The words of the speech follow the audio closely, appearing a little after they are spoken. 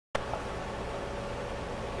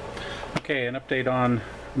Okay, an update on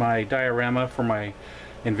my diorama for my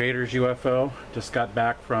Invaders UFO. Just got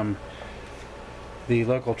back from the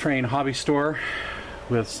local train hobby store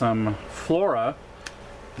with some flora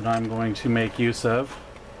that I'm going to make use of.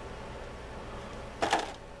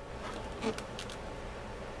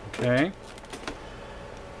 Okay.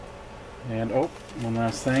 And oh, one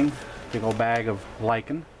last thing. Big old bag of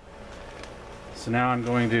lichen. So now I'm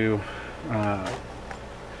going to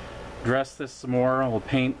dress this some more. We'll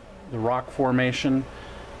paint the rock formation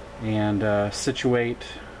and situate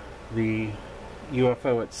the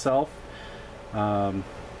UFO itself. I've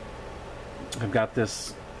got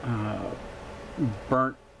this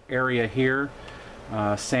burnt area here,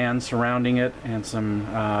 sand surrounding it, and some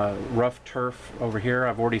rough turf over here.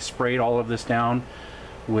 I've already sprayed all of this down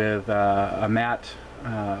with a matte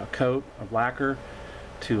coat of lacquer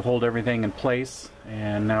to hold everything in place,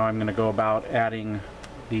 and now I'm going to go about adding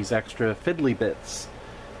these extra fiddly bits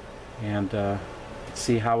and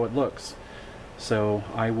see how it looks. So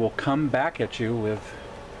I will come back at you with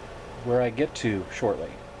where I get to shortly.